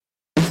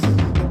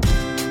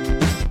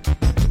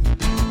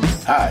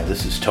Hi,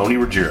 this is Tony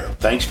Ruggiero.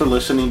 Thanks for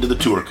listening to The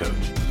Tour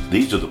Coach.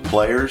 These are the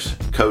players,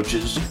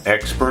 coaches,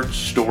 experts,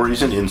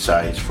 stories, and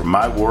insights from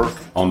my work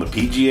on the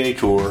PGA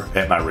Tour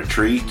at my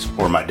retreats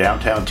or my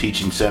downtown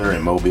teaching center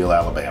in Mobile,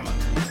 Alabama.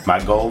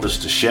 My goal is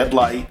to shed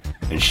light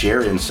and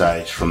share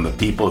insights from the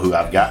people who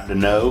I've gotten to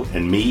know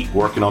and meet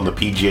working on the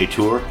PGA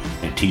Tour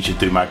and teach it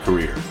through my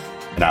career.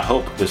 And I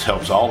hope this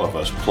helps all of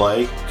us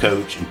play,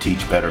 coach, and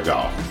teach better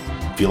golf.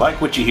 If you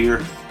like what you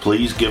hear,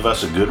 please give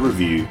us a good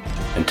review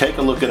and take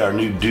a look at our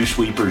new Dew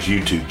Sweepers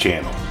YouTube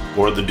channel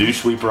or the Dew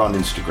Sweeper on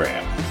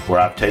Instagram, where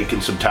I've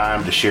taken some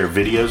time to share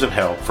videos of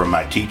help from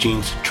my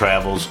teachings,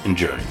 travels, and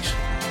journeys.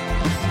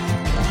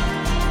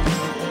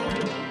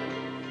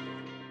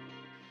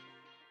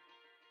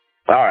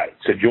 All right,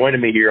 so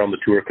joining me here on the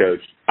Tour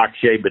Coach,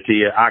 Akshay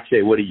Bhatia.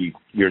 Akshay, what are you?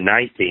 You're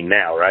 19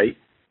 now, right?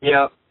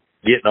 Yep.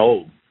 Getting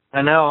old.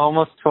 I know,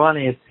 almost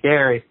 20. It's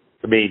scary.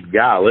 I mean,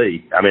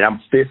 golly. I mean,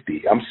 I'm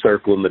 50. I'm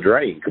circling the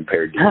drain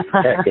compared to you.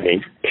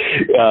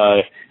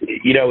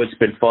 It's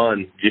been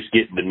fun just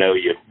getting to know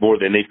you more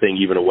than anything,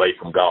 even away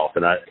from golf.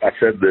 And I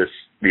said this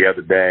the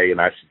other day,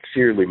 and I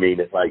sincerely mean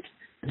it. Like,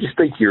 I just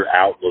think your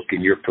outlook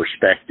and your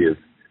perspective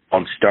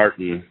on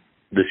starting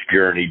this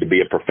journey to be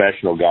a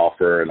professional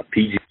golfer and a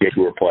PGA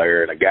Tour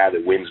player and a guy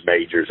that wins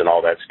majors and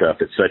all that stuff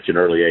at such an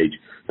early age,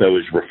 though,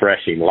 is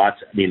refreshing.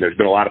 There's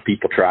been a lot of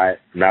people try it,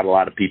 not a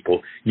lot of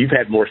people. You've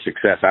had more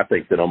success, I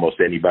think, than almost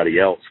anybody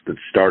else that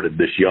started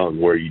this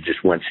young, where you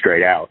just went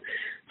straight out.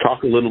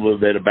 Talk a little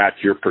bit about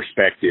your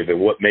perspective and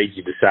what made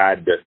you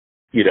decide to,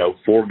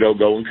 forego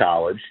going to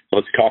college.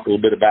 Let's talk a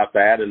little bit about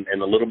that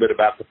and a little bit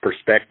about the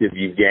perspective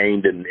you've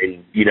gained and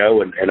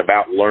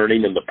about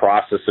learning and the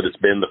process that it's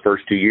been the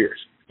first 2 years.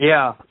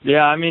 Yeah.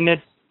 I mean,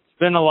 it's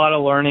been a lot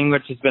of learning,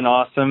 which has been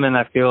awesome. And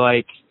I feel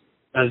like,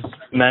 as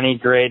many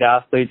great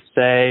athletes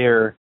say,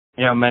 or,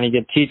 many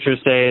good teachers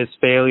say, is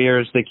failure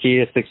is the key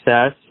to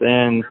success.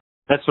 And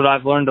that's what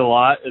I've learned a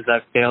lot, is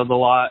I've failed a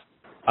lot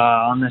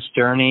on this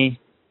journey.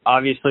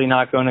 Obviously,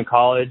 not going to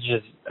college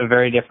is a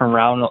very different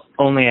route.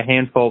 Only a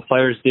handful of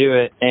players do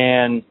it.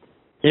 And,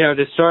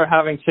 to start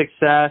having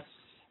success,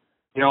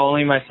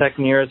 only my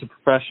second year as a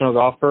professional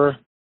golfer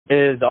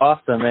is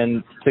awesome.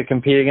 And to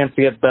compete against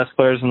the best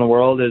players in the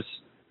world is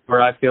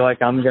where I feel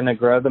like I'm going to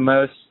grow the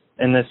most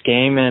in this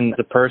game and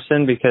the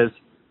person, because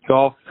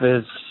golf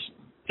is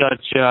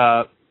such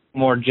a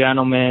more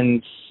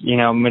gentleman's,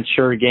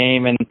 mature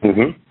game. And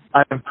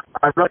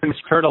I've really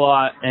matured a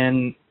lot.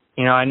 And,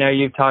 I know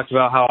you've talked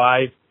about how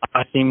I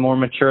seem more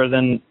mature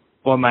than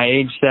what my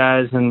age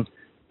says. And,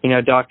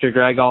 Dr.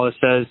 Greg always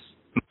says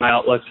my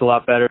outlook's a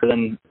lot better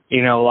than,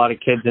 a lot of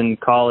kids in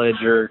college.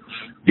 Or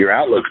your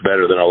outlook's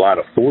better than a lot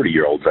of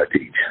 40-year-olds I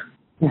teach.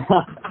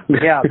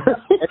 Yeah.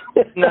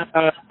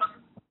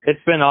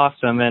 It's been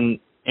awesome. And,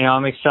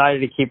 I'm excited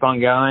to keep on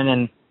going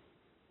and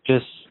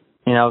just,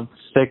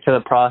 stick to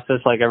the process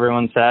like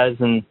everyone says.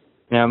 And,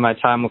 my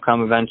time will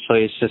come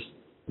eventually. It's just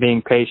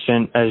being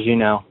patient, as you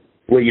know.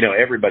 Well,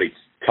 everybody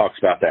talks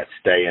about that,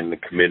 staying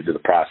committed to the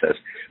process.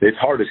 It's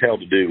hard as hell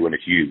to do when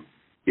it's you,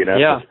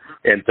 Yeah.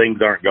 And things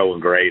aren't going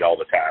great all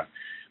the time.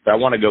 But I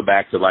want to go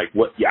back to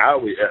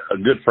a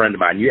good friend of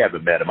mine, you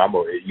haven't met him.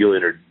 You'll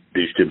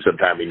introduce him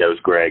sometime. He knows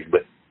Greg,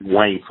 but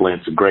Wayne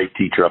Flint's a great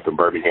teacher up in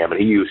Birmingham, and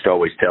he used to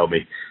always tell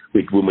me,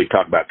 when we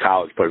talk about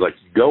college players, like,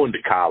 you go to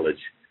college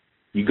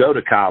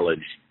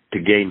to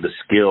gain the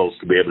skills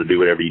to be able to do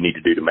whatever you need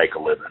to do to make a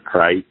living,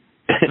 right?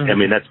 Mm-hmm. I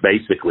mean, that's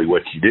basically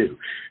what you do.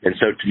 And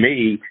so to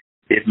me,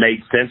 it made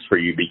sense for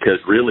you,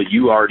 because really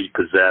you already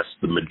possessed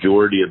the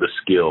majority of the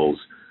skills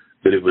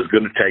that it was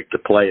going to take to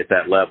play at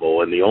that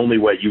level. And the only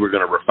way you were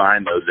going to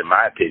refine those, in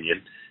my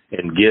opinion,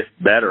 and get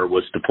better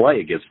was to play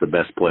against the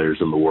best players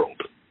in the world.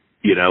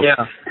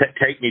 Yeah.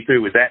 Take me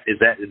through. Is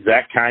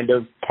that kind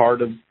of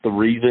part of the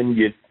reason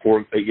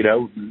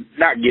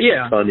not getting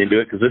a ton into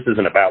it, because this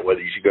isn't about whether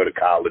you should go to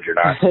college or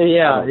not.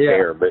 Yeah, I don't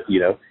care, but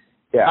yeah.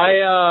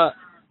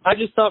 I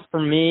just thought, for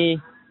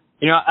me,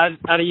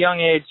 at a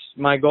young age,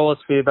 my goal is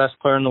to be the best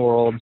player in the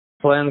world,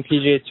 play on the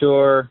PGA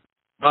Tour.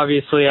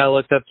 Obviously, I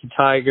looked up to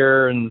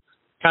Tiger and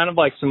kind of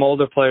like some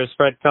older players,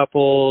 Fred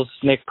Couples,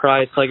 Nick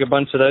Price, like a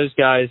bunch of those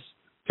guys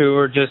who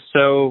were just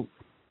so,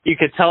 you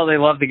could tell they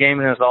loved the game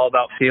and it was all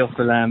about feel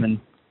for them. And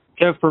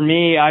so for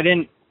me, I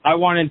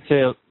wanted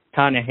to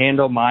kind of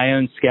handle my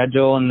own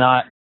schedule and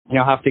not,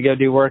 have to go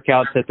do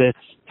workouts at this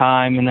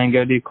time and then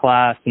go do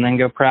class and then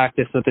go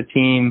practice with the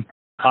team.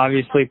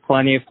 Obviously,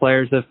 plenty of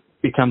players have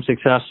become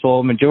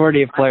successful.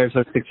 Majority of players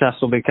are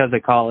successful because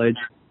of college.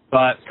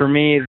 But for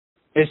me,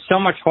 it's so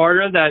much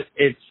harder that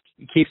it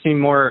keeps me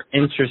more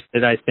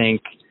interested, I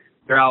think,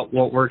 throughout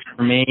what works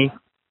for me.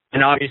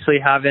 And obviously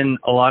having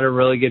a lot of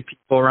really good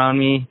people around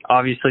me.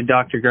 Obviously,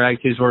 Dr. Greg,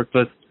 who's worked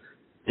with,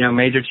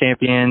 major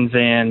champions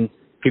and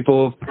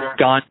people who've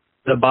gone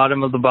to the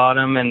bottom of the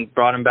bottom and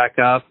brought them back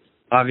up.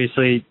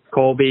 Obviously,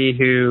 Colby,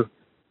 who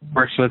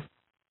works with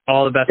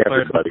all the best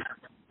players.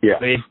 Yeah.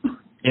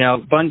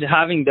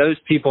 Having those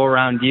people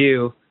around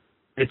you,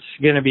 it's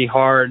going to be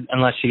hard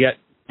unless you get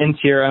into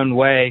your own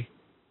way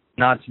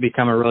not to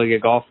become a really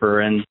good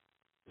golfer. And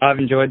I've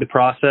enjoyed the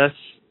process.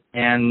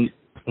 And,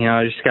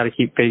 I just got to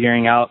keep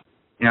figuring out,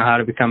 how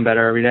to become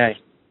better every day.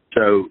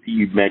 So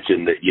you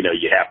mentioned that, you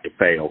have to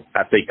fail.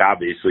 I think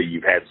obviously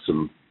you've had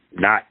some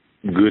not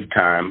good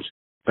times,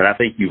 but I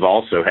think you've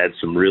also had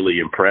some really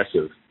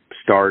impressive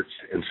starts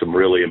and some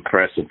really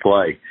impressive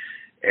play.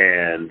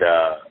 And,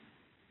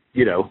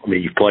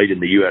 you've played in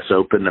the U.S.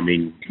 Open.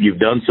 You've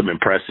done some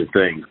impressive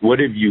things. What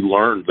have you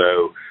learned,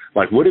 though?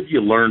 What have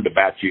you learned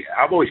about you?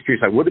 I'm always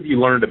curious, what have you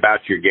learned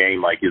about your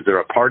game? Is there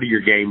a part of your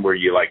game where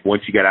you,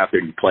 once you got out there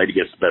and you played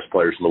against the best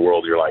players in the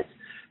world, you're like,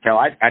 hell,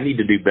 I need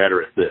to do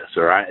better at this,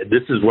 or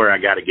this is where I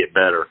got to get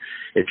better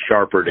and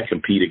sharper to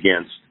compete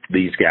against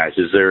these guys.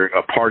 Is there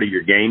a part of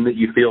your game that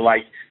you feel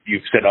like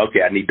you've said,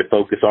 okay, I need to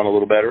focus on a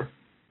little better?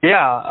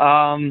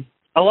 Yeah,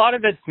 a lot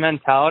of it's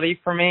mentality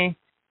for me.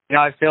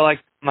 I feel like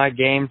my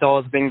game's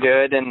always been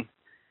good, and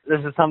this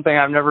is something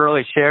I've never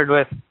really shared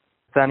with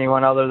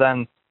anyone other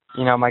than,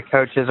 my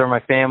coaches or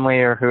my family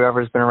or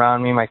whoever's been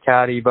around me, my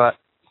caddy. But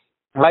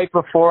right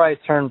before I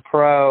turned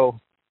pro,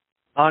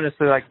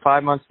 honestly,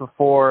 5 months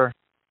before,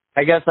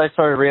 I guess I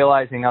started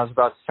realizing I was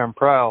about to turn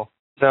pro.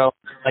 So,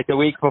 the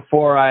week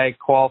before, I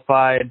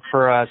qualified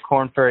for a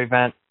Korn Ferry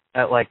event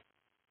at, I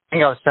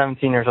think I was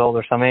 17 years old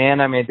or something,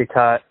 and I made the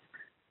cut.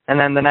 And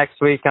then the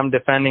next week, I'm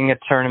defending a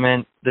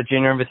tournament, the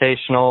Junior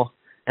Invitational.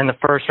 In the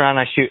first round,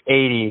 I shoot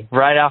 80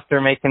 right after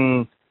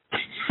making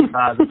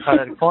the cut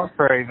at the Korn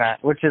Ferry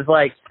event, which is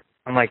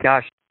I'm like,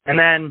 gosh. And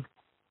then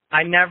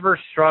I never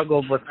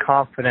struggled with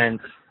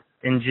confidence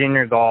in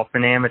junior golf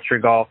and amateur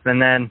golf.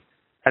 And then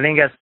I think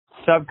as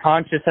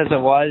subconscious as it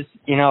was,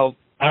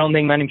 I don't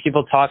think many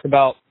people talk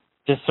about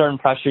just certain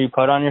pressure you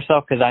put on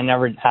yourself because I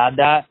never had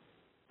that.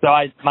 So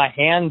my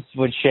hands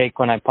would shake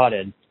when I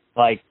putted.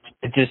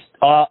 It just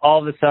all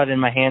of a sudden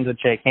my hands would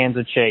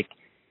shake.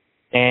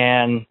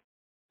 And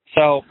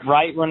so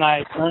right when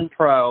I turned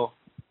pro,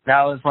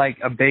 that was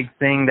a big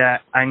thing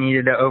that I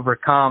needed to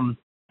overcome.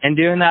 And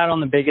doing that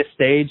on the biggest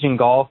stage in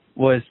golf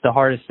was the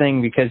hardest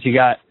thing because you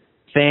got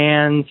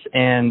fans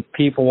and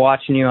people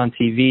watching you on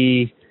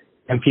TV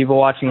and people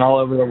watching all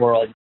over the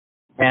world.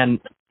 And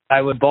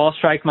I would ball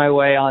strike my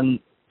way on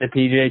the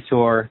PGA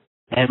Tour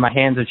and my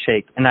hands would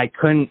shake and I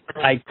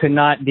could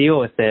not deal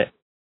with it.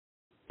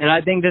 And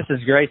I think this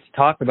is great to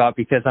talk about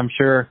because I'm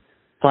sure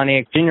plenty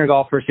of junior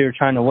golfers who are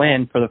trying to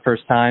win for the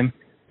first time,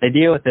 they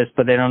deal with this,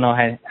 but they don't know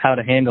how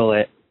to handle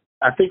it.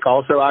 I think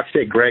also,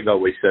 Akshay, Greg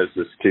always says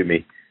this to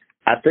me.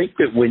 I think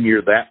that when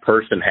you're that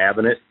person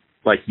having it,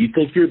 you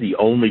think you're the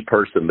only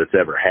person that's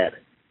ever had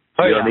it.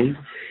 You know what I mean?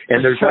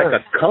 And there's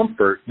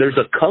there's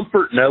a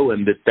comfort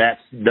knowing that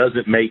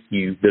doesn't make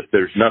you, that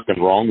there's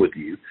nothing wrong with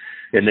you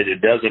and that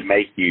it doesn't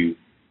make you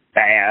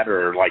bad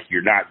or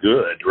you're not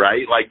good,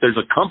 right? There's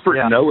a comfort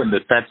knowing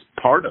that that's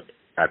part of it,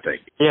 I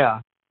think. Yeah.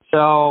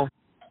 So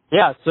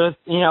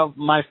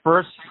my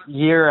first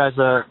year as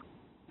a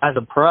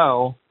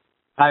pro,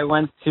 I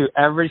went to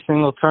every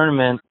single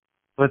tournament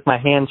with my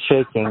hands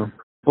shaking,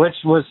 which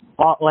was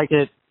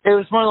it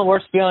was one of the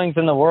worst feelings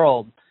in the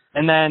world.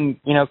 And then,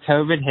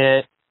 COVID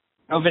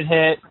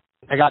hit,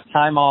 I got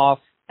time off,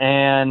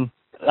 and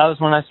that was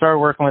when I started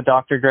working with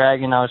Dr.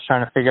 Greg, and I was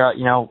trying to figure out,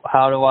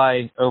 how do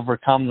I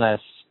overcome this?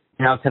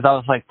 Because I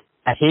was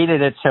I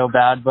hated it so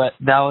bad, but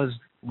that was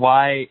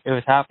why it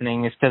was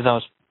happening, is because I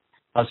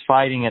was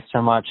fighting it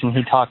so much, and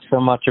he talked so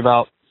much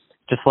about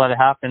just let it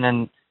happen,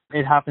 and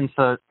it happens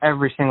to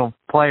every single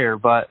player,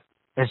 but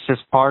it's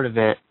just part of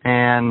it.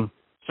 And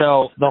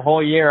so the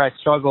whole year I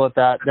struggled with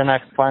that. Then I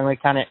finally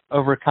kind of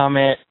overcome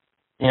it,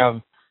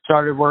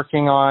 started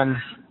working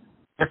on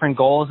different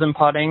goals in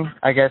putting,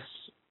 I guess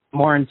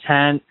more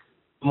intent,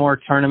 more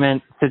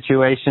tournament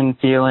situation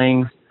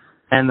feeling.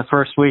 And the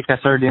first week I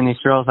started doing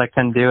these drills, I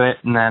couldn't do it.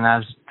 And then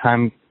as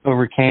time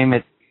overcame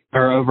it,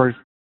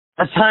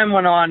 as time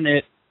went on,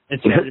 it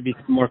started to be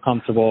more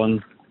comfortable.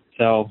 And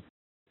so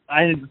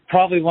I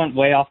probably went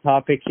way off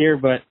topic here,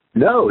 but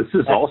no, this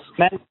is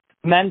awesome.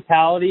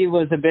 Mentality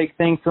was a big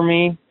thing for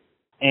me.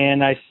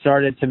 And I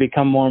started to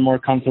become more and more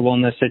comfortable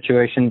in those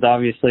situations,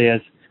 obviously, as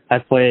I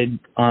played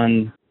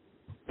on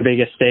the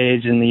biggest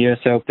stage in the U.S.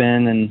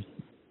 Open and,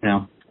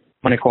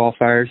 winning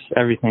qualifiers,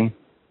 everything.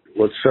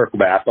 Let's circle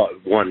back. I thought,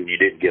 one, you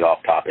didn't get off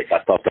topic.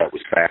 I thought that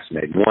was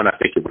fascinating. One, I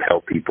think it would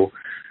help people.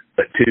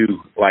 But two,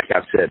 like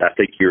I've said, I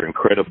think you're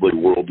incredibly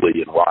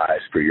worldly and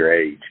wise for your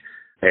age.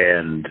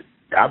 And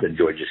I've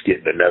enjoyed just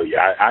getting to know you.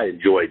 I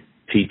enjoyed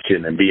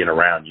teaching and being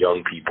around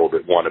young people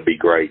that want to be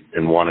great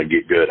and want to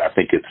get good. I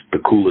think it's the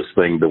coolest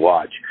thing to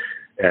watch.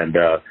 And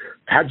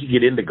how'd you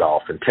get into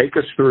golf? And take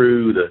us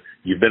through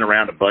you've been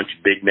around a bunch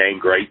of big name,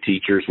 great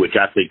teachers, which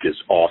I think is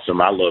awesome.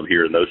 I love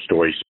hearing those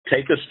stories.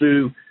 Take us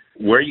through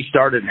where you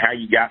started and how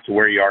you got to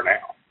where you are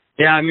now.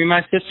 Yeah,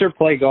 my sister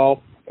played golf.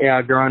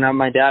 Yeah, growing up,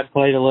 my dad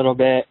played a little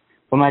bit,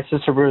 but my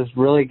sister was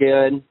really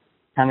good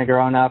kind of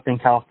growing up in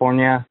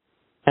California.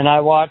 And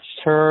I watched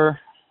her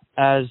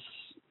as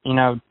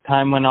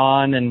time went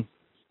on, and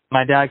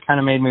my dad kind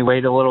of made me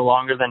wait a little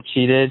longer than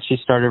she did. She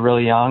started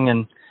really young,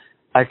 and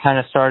I kind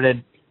of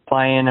started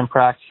playing and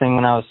practicing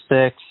when I was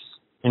 6.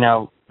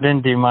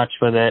 Didn't do much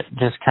with it.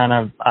 Just kind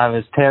of, I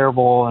was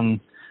terrible and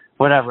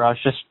whatever. I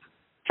was just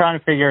trying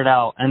to figure it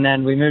out. And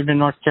then we moved to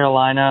North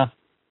Carolina,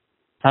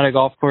 had a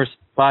golf course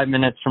 5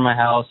 minutes from my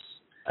house.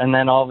 And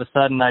then all of a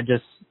sudden I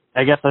guess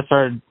I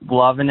started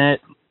loving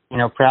it,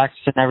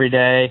 practicing every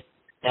day.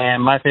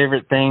 And my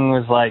favorite thing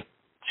was like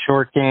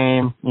short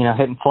game,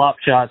 hitting flop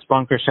shots,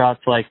 bunker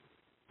shots. Like,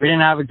 we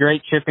didn't have a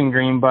great chipping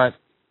green, but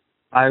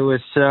I was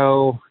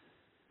so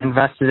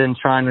invested in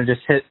trying to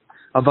just hit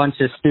a bunch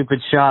of stupid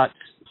shots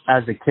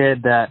as a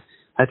kid that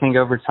I think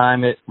over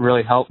time it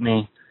really helped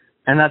me.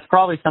 And that's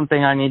probably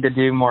something I need to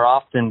do more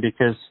often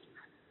because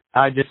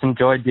I just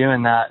enjoy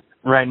doing that.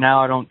 Right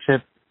now I don't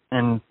chip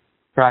and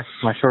practice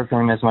my short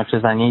game as much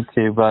as I need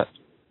to, but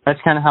that's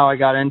kind of how I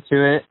got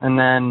into it. And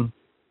then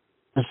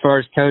as far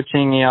as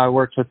coaching, I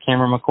worked with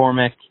Cameron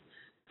McCormick.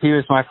 He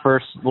was my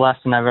first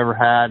lesson I've ever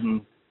had,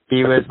 and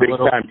he was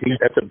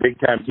that's a big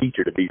time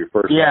teacher to be your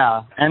first.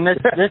 Yeah, and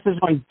this is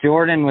when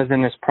Jordan was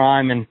in his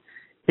prime, and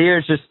he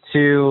used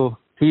too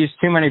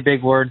many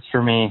big words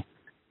for me.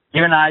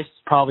 Even I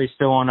probably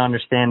still won't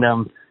understand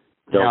them.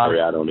 Don't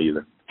worry, I don't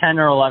either. 10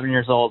 or 11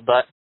 years old,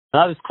 but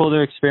that was cool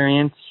to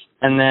experience.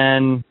 And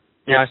then,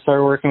 I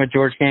started working with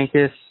George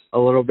Gankus a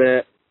little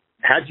bit.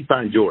 How'd you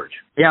find George?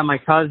 Yeah, my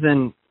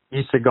cousin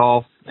used to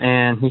golf,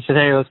 and he said,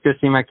 hey, let's go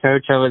see my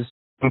coach. I was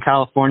in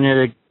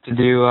California to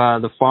do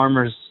the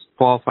Farmers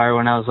qualifier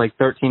when I was like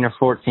 13 or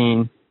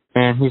 14.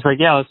 And he's like,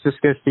 yeah, let's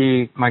just go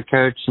see my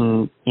coach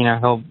and,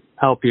 he'll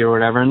help you or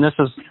whatever. And this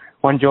was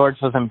when George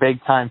wasn't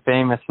big time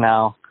famous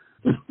now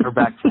or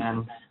back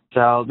then.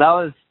 So that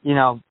was,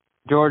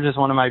 George is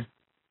one of my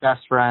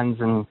best friends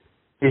and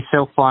he's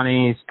so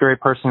funny. He's a great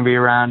person to be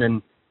around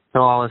and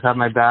he'll always have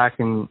my back.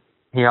 And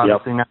he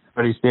obviously knows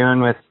what he's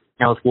doing with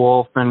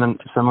Wolf and then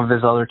some of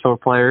his other tour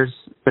players.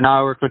 But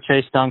now I work with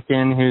Chase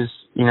Duncan, who's,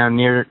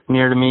 near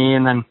to me.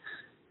 And then,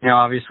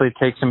 obviously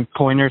take some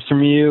pointers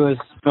from you as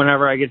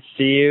whenever I get to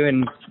see you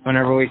and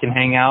whenever we can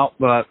hang out.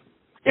 But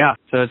yeah,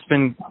 so it's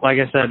been, like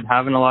I said,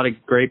 having a lot of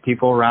great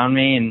people around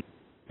me and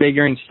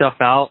figuring stuff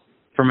out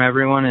from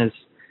everyone is,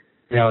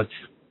 it's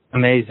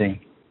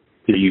amazing.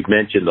 You've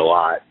mentioned a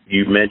lot.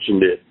 You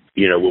mentioned it,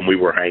 when we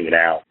were hanging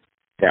out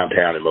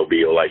downtown in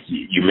Mobile, like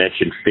you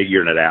mentioned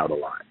figuring it out a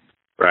lot,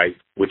 right?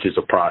 Which is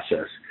a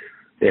process.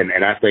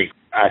 And I think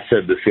I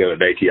said this the other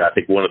day to you, I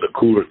think one of the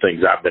cooler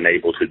things I've been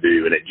able to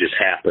do, and it just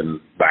happened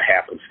by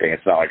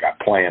happenstance, not like I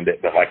planned it,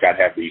 but like I'd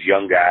have these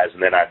young guys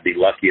and then I'd be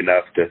lucky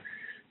enough to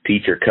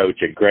teach or coach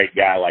a great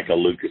guy like a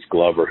Lucas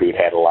Glover who'd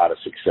had a lot of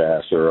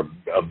success, or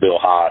a Bill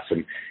Haas,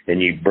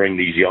 and you bring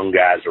these young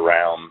guys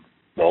around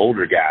the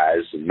older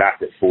guys, not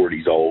that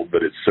 40's old,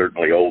 but it's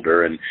certainly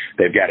older, and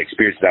they've got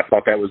experience. And I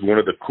thought that was one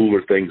of the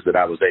cooler things that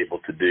I was able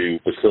to do,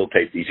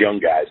 facilitate these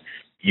young guys.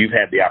 You've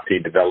had the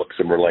opportunity to develop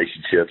some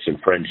relationships and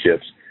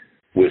friendships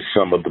with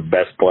some of the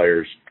best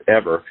players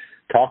ever.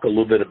 Talk a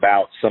little bit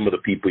about some of the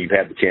people you've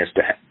had the chance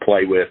to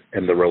play with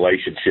and the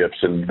relationships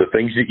and the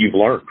things that you've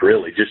learned,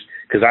 really. Just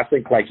because I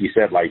think, like you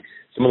said, like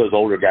some of those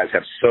older guys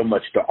have so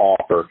much to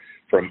offer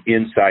from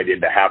insight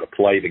into how to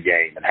play the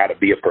game and how to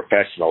be a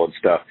professional and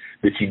stuff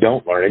that you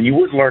don't learn. And you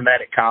wouldn't learn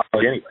that at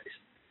college anyways.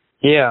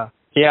 Yeah.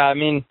 I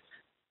mean,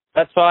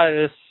 that's why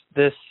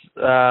this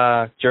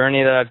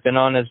journey that I've been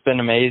on has been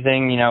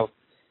amazing.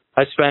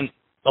 I spent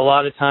a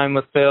lot of time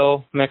with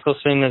Phil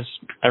Mickelson, as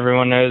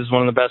everyone knows,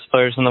 one of the best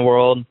players in the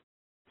world.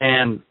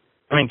 And,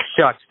 I mean,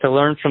 shucks, to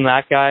learn from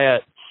that guy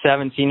at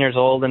 17 years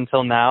old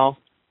until now,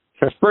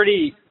 it's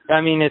pretty, I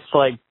mean, it's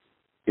like,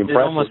 impressive.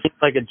 It almost seems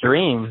like a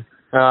dream.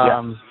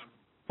 I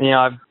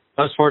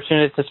was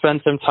fortunate to spend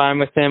some time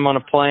with him on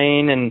a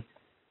plane, and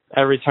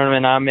every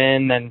tournament I'm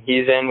in and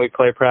he's in, we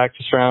play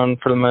practice round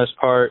for the most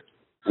part.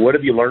 What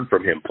have you learned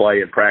from him,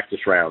 play and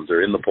practice rounds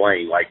or in the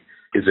plane? Like,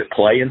 is it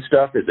play and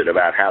stuff? Is it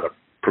about how to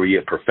be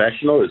a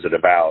professional? Is it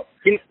about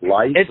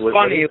life? It's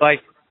funny. Like,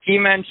 he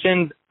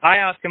mentioned, I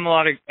asked him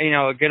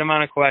a good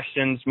amount of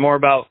questions, more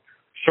about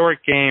short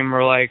game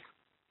or like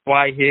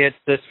why he hits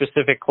this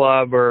specific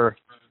club or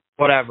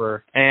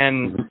whatever.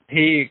 And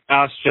he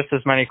asked just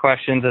as many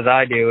questions as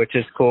I do, which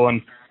is cool.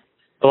 And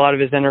a lot of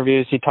his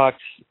interviews, he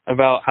talks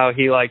about how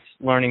he likes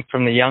learning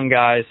from the young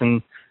guys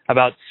and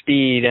about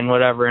speed and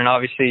whatever. And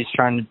obviously he's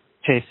trying to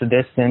chase the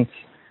distance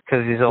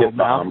because he's old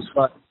now.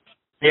 But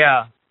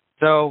yeah.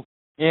 So,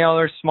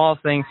 there's small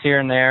things here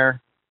and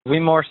there. We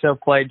more so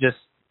play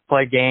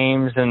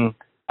games, and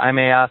I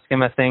may ask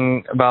him a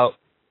thing about,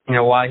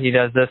 why he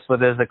does this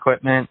with his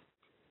equipment.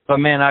 But,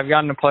 man, I've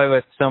gotten to play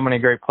with so many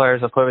great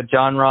players. I played with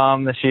John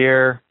Rahm this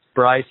year,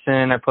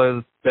 Bryson. I played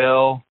with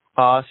Bill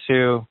Haas,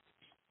 who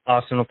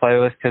awesome to play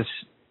with because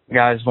the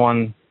guy's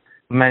won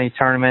many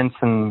tournaments,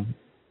 and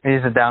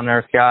he's a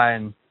down-to-earth guy.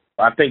 And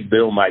I think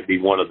Bill might be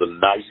one of the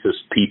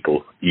nicest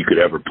people you could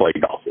ever play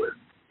golf with.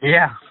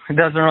 Yeah, he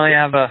doesn't really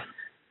have a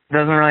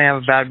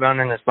bad bone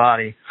in his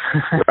body.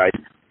 Right.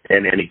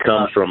 And he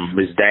comes from,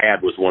 his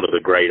dad was one of the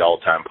great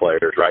all-time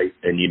players, right?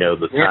 And,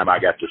 the time I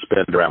got to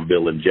spend around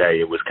Bill and Jay,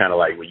 it was kind of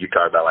like when you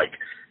talk about, like,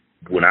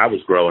 when I was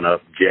growing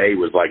up, Jay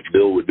was like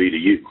Bill would be to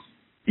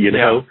you,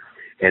 know?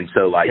 And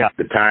so,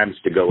 the times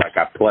to go, like,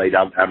 I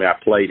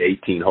played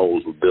 18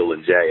 holes with Bill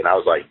and Jay, and I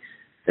was like,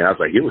 And I was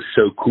like, it was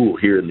so cool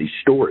hearing these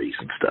stories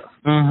and stuff.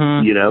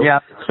 Mm-hmm. You know? Yeah,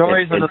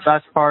 stories are the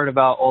best part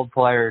about old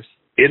players.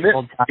 It's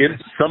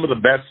some of the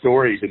best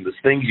stories and the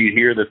things you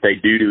hear that they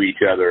do to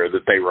each other or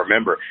that they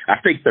remember. I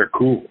think they're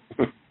cool.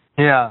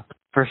 Yeah,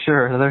 for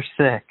sure. They're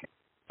sick.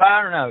 But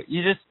I don't know.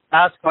 You just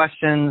ask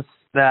questions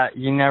that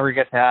you never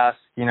get to ask,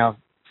 you know,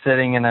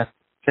 sitting in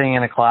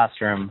a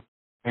classroom,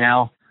 you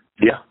know?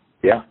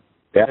 Yeah.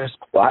 There's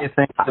plenty of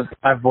things that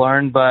I've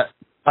learned, but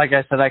like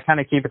I said, I kind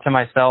of keep it to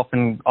myself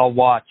and I'll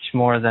watch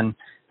more than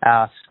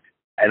ask.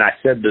 And I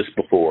said this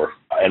before,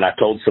 and I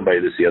told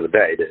somebody this the other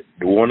day,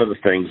 that one of the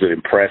things that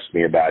impressed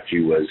me about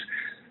you was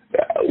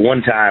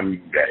one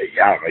time,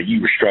 I don't know,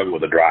 you were struggling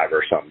with a driver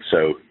or something.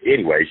 So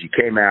anyways, you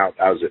came out.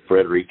 I was at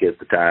Frederica at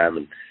the time,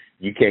 and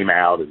you came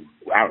out, and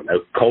I don't know,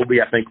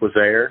 Colby, I think, was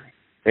there.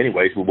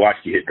 Anyways, we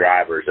watched you hit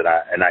drivers, and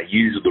I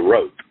used the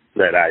rope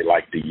that I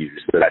like to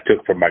use, that I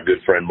took from my good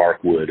friend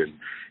Mark Wood,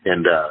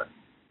 and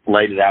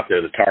laid it out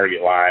there, the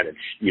target line, and,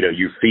 you know,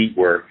 your feet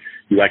were,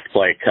 you like to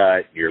play a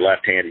cut, your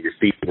left-handed, your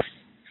feet were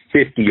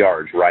 50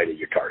 yards right at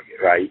your target,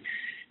 right?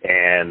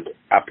 And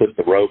I put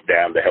the rope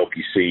down to help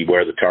you see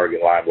where the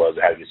target line was,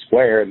 how you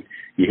square, and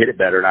you hit it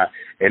better.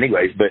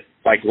 Anyways, but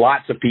like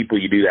lots of people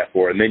you do that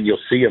for, and then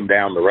you'll see them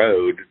down the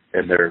road,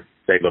 and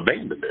they've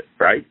abandoned it,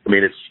 right? I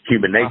mean, it's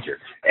human nature.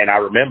 And I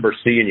remember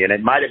seeing you, and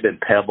it might have been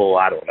Pebble,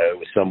 I don't know, it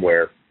was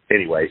somewhere,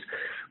 anyways,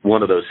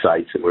 one of those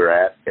sites that we were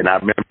at, and I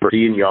remember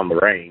seeing you on the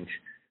range,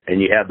 and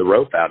you had the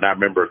rope out, and I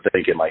remember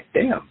thinking, like,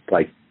 damn,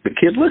 like, the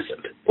kid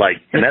listened. Like,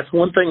 and that's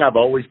one thing I've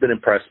always been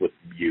impressed with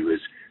you is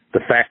the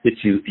fact that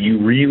you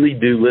really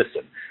do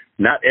listen.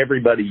 Not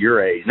everybody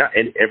your age, not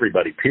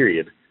everybody,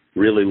 period,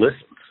 really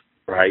listens,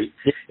 right?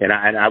 And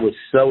I was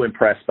so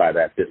impressed by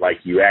that like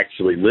you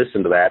actually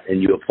listened to that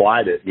and you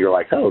applied it, and you're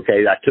like, oh,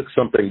 okay, I took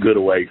something good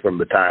away from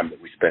the time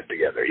that we spent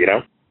together, you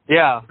know?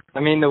 Yeah. I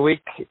mean, the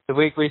week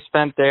we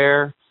spent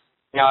there,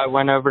 you know, I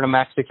went over to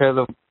Mexico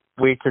the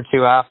week or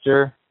two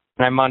after,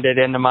 and I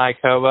Mondayed into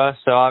Mayakoba,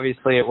 so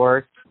obviously it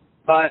worked.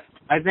 But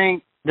I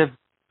think the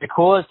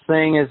coolest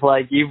thing is,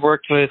 like, you've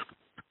worked with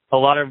a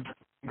lot of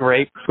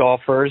great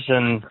golfers,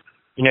 and,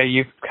 you know,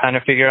 you've kind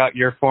of figured out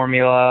your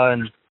formula,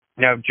 and,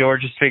 you know,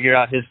 George has figured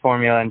out his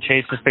formula, and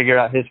Chase has figured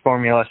out his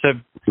formula.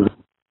 So,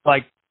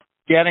 like,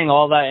 getting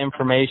all that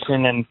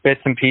information and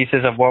bits and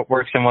pieces of what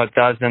works and what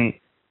doesn't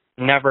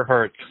never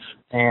hurts.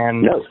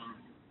 And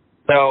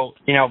so,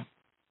 you know,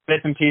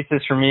 bits and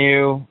pieces from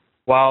you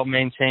while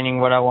maintaining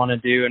what I want to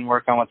do and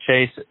work on with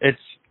Chase, it's,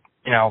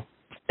 you know,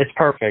 it's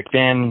perfect.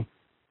 And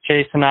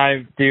Chase and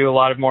I do a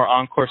lot of more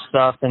encore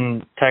stuff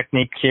and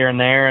technique here and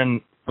there,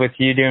 and with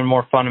you doing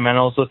more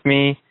fundamentals with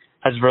me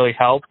has really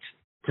helped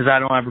because I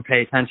don't ever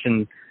pay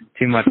attention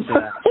too much to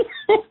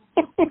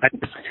that. I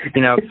just,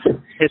 you know,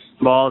 hit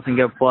balls and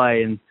go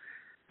play, and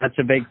that's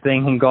a big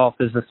thing in golf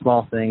is the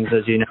small things,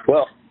 as you know.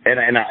 Well, and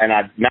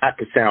I not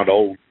to sound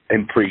old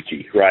and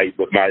preachy, right?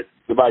 But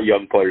my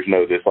young players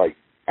know this. Like,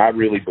 I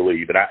really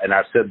believe, and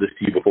I've said this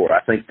to you before.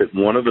 I think that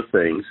one of the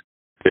things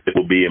that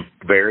will be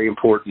very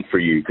important for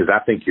you, because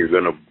I think you're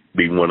going to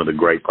be one of the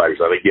great players.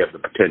 I think you have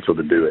the potential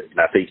to do it, and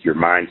I think your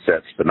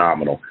mindset's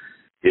phenomenal.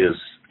 Is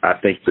I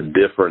think the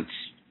difference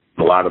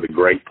in a lot of the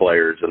great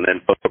players and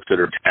then folks that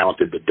are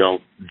talented but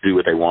don't do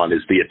what they want is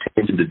the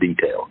attention to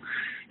detail.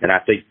 And I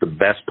think the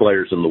best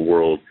players in the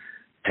world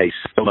pay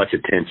so much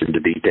attention to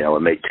detail,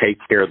 and they take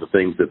care of the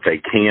things that they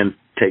can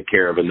take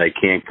care of and they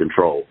can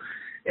control.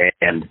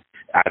 And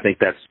I think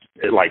that's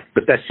like,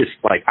 but that's just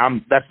like,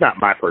 that's not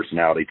my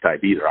personality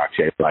type either,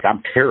 Akshay. Like,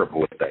 I'm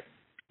terrible with that,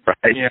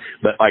 right? Yeah.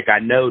 But like, I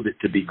know that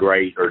to be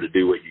great or to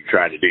do what you're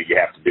trying to do, you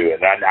have to do it.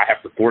 And I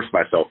have to force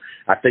myself.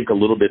 I think a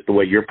little bit the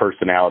way your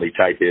personality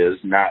type is,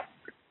 not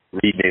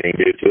reading anything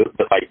new to it,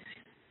 but like,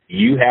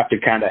 you have to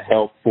kind of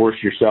help force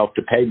yourself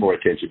to pay more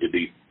attention to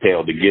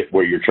detail to get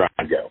where you're trying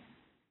to go.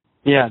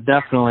 Yeah,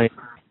 definitely.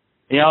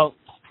 You know,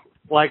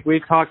 like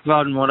we've talked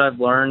about and what I've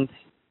learned,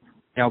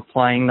 you know,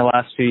 playing the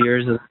last few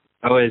years is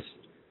always,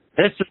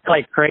 it's just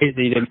like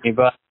crazy to me,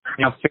 but,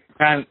 you know,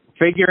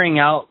 figuring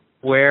out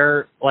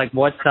where, like,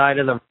 what side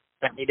of the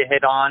I need to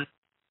hit on,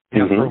 you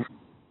know, for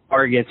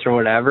targets or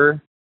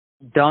whatever.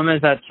 Dumb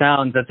as that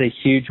sounds, that's a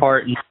huge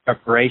part in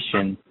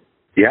preparation.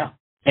 Yeah.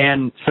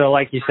 And so,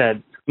 like you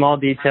said, small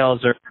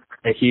details are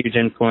a huge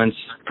influence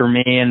for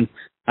me, and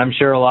I'm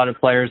sure a lot of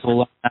players will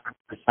learn that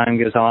as time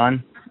goes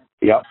on.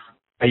 Yep.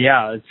 But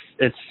yeah,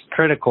 it's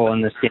critical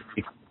in this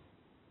game.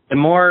 The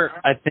more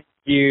I think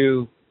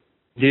you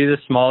do the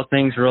small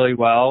things really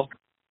well,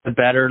 the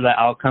better the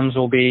outcomes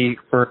will be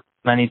for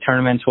many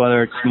tournaments,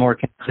 whether it's more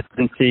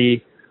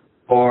consistency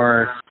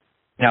or,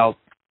 you know,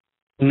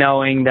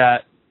 knowing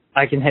that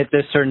I can hit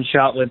this certain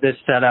shot with this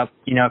setup.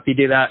 You know, if you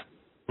do that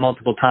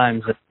multiple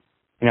times,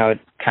 you know, it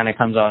kind of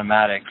comes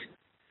automatic.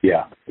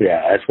 Yeah,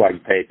 that's why you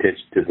pay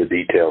attention to the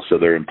details so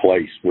they're in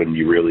place when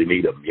you really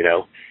need them, you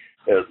know.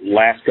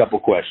 Last couple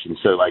questions.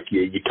 So, like,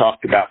 you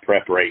talked about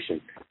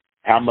preparation.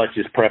 How much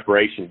is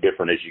preparation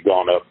different as you've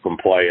gone up from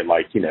playing,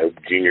 like, you know,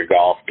 junior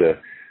golf to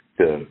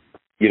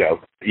you know,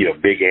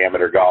 big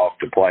amateur golf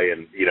to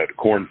playing, you know, to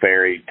Korn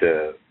Ferry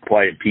to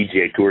playing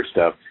PGA Tour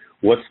stuff?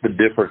 What's the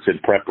difference in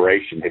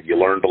preparation? Have you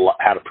learned a lot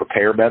how to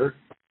prepare better?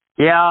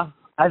 Yeah,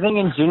 I think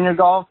in junior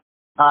golf,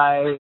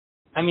 I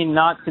mean,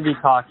 not to be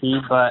cocky,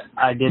 but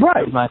I did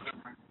Right.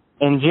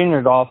 in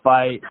junior golf,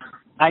 I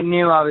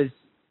knew I was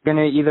going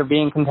to either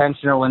be in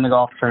contention or win the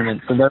golf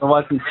tournament, so there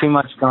wasn't too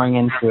much going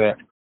into it.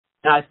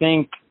 And I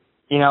think,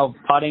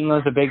 putting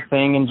was a big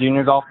thing in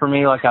junior golf for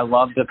me. Like, I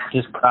love to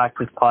just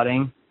practice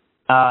putting,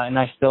 and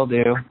I still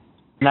do.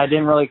 And I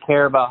didn't really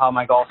care about how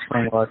my golf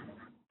swing looked.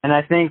 And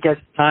I think as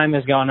time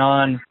has gone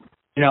on,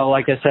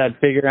 like I said,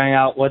 figuring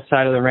out what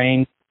side of the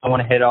range I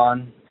want to hit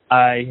on.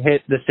 I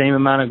hit the same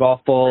amount of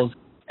golf balls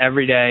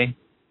every day,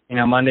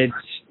 Monday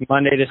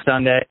to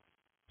Sunday.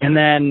 And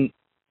then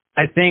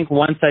I think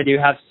once I do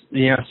have,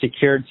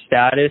 secured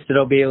status,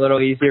 it'll be a little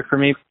easier for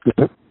me.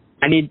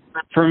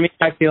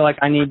 I feel like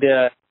I need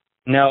to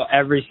know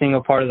every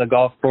single part of the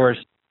golf course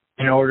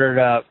in order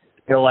to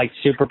feel like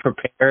super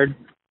prepared.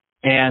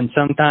 And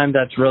sometimes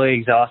that's really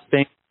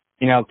exhausting,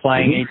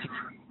 playing 18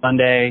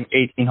 Sunday,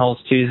 18 holes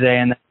Tuesday.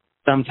 And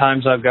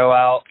sometimes I'll go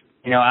out,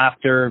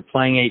 after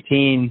playing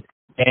 18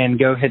 and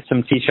go hit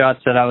some tee shots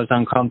that I was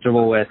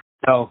uncomfortable with.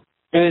 So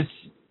it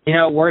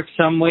was, worked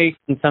some weeks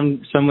and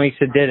some weeks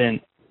it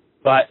didn't.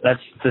 But that's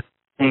the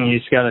thing. You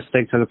just got to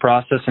stick to the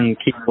process and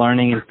keep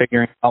learning and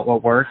figuring out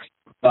what works.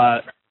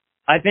 But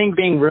I think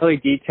being really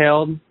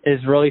detailed is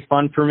really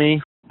fun for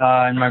me.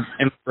 And my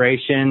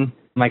inspiration,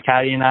 my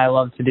caddy and I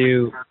love to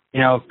do,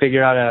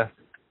 figure out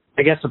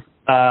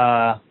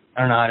I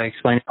don't know how to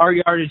explain it. Our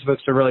yardage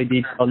books are really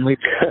detailed, and we've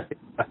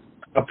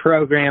a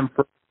program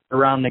for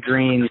around the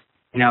green,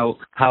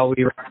 how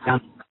we write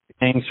down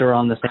things so we're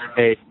on the same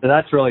page. So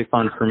that's really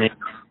fun for me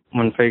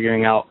when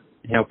figuring out,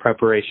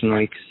 preparation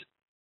weeks.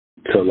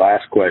 So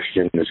last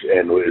question is,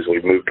 and as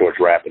we move towards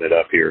wrapping it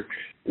up here,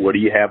 what do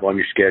you have on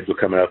your schedule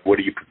coming up? What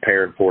are you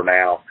preparing for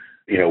now?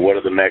 What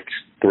do the next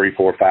 3,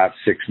 4, 5,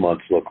 6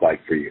 months look like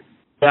for you?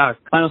 Yeah,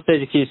 final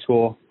stage of Key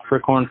School for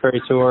Korn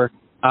Ferry Tour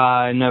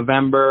in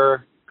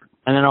November,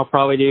 and then I'll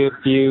probably do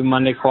a few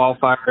Monday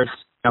qualifiers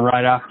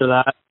right after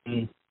that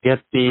and get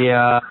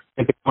the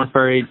Korn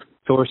Ferry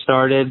Tour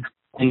started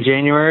in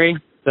January.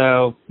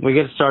 So we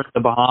get to start at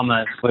the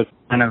Bahamas, which is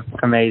kind of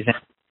amazing.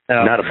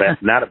 So,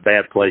 not a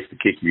bad place to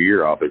kick your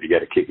year off if you got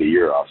to kick a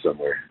year off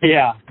somewhere.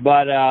 Yeah,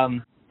 but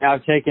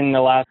I've taken the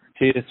last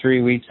 2 to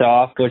 3 weeks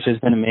off, which has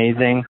been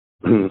amazing,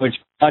 which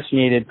much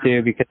needed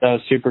too, because I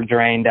was super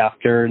drained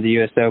after the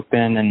U.S.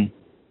 Open, and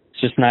it's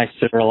just nice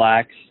to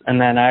relax.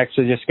 And then I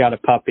actually just got a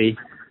puppy.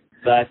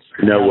 That's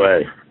no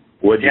way.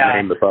 What'd you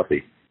name the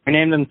puppy? I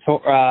named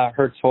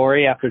her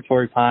Tori after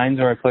Torrey Pines,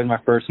 where I played my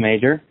first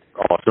major.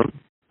 Awesome.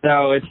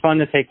 So it's fun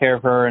to take care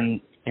of her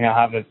and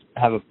have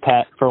a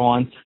pet for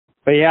once.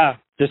 But yeah,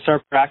 just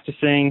start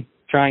practicing,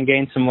 try and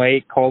gain some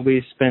weight.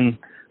 Colby's been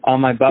on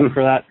my butt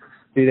for that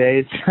 2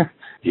 days.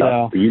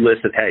 Yeah. So you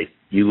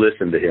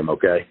listen to him,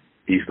 okay?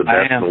 He's the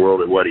best in the world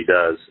at what he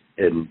does,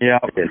 and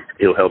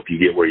he'll help you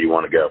get where you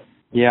want to go.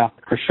 Yeah,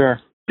 for sure.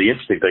 The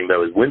interesting thing,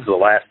 though, is when's the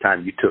last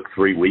time you took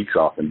 3 weeks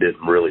off and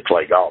didn't really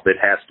play golf? It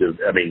has to,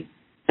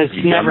 it's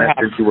never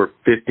happened since you were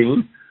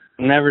 15?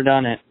 Never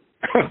done it.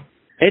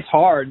 It's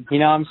hard.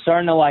 I'm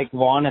starting to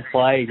want to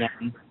play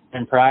again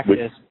and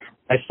practice.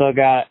 I still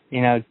got,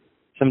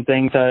 some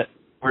things that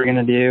we're going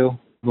to do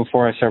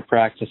before I start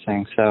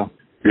practicing. So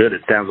good.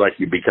 It sounds like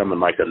you're becoming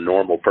like a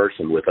normal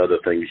person with other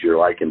things you're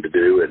liking to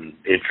do and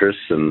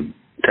interests and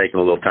taking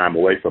a little time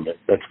away from it.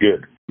 That's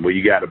good. Well,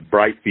 you got a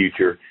bright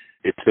future.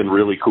 It's been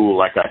really cool.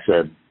 Like I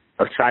said,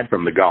 aside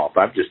from the golf,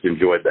 I've just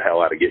enjoyed the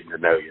hell out of getting to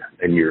know you.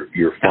 And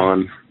you're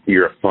fun.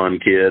 You're a fun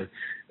kid.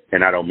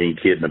 And I don't mean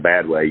kid in a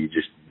bad way. You're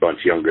just a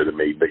bunch younger than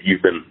me. But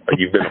you've been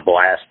a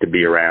blast to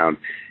be around.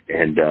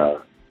 And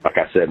like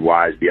I said,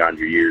 wise beyond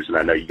your years. And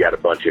I know you got a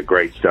bunch of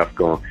great stuff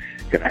going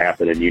to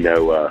happen. And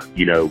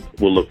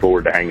we'll look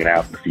forward to hanging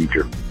out in the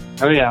future.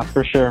 Oh yeah,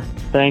 for sure.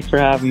 Thanks for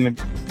having me.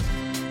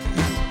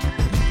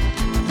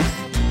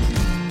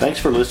 Thanks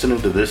for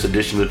listening to this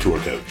edition of the Tour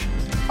Coach.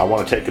 I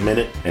want to take a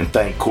minute and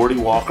thank Cordy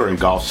Walker and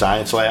Golf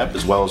Science Lab,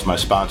 as well as my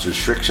sponsors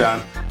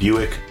Srixon,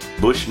 Buick,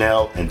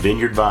 Bushnell, and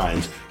Vineyard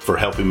Vines for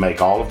helping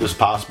make all of this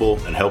possible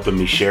and helping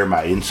me share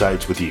my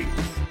insights with you.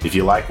 If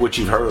you like what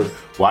you've heard,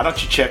 why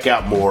don't you check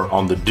out more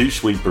on the Dew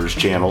Sweepers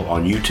channel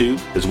on YouTube,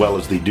 as well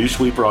as the Dew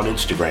Sweeper on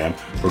Instagram,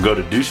 or go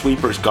to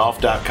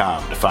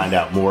dewsweepersgolf.com to find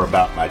out more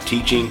about my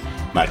teaching,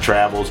 my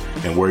travels,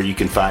 and where you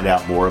can find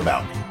out more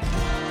about me.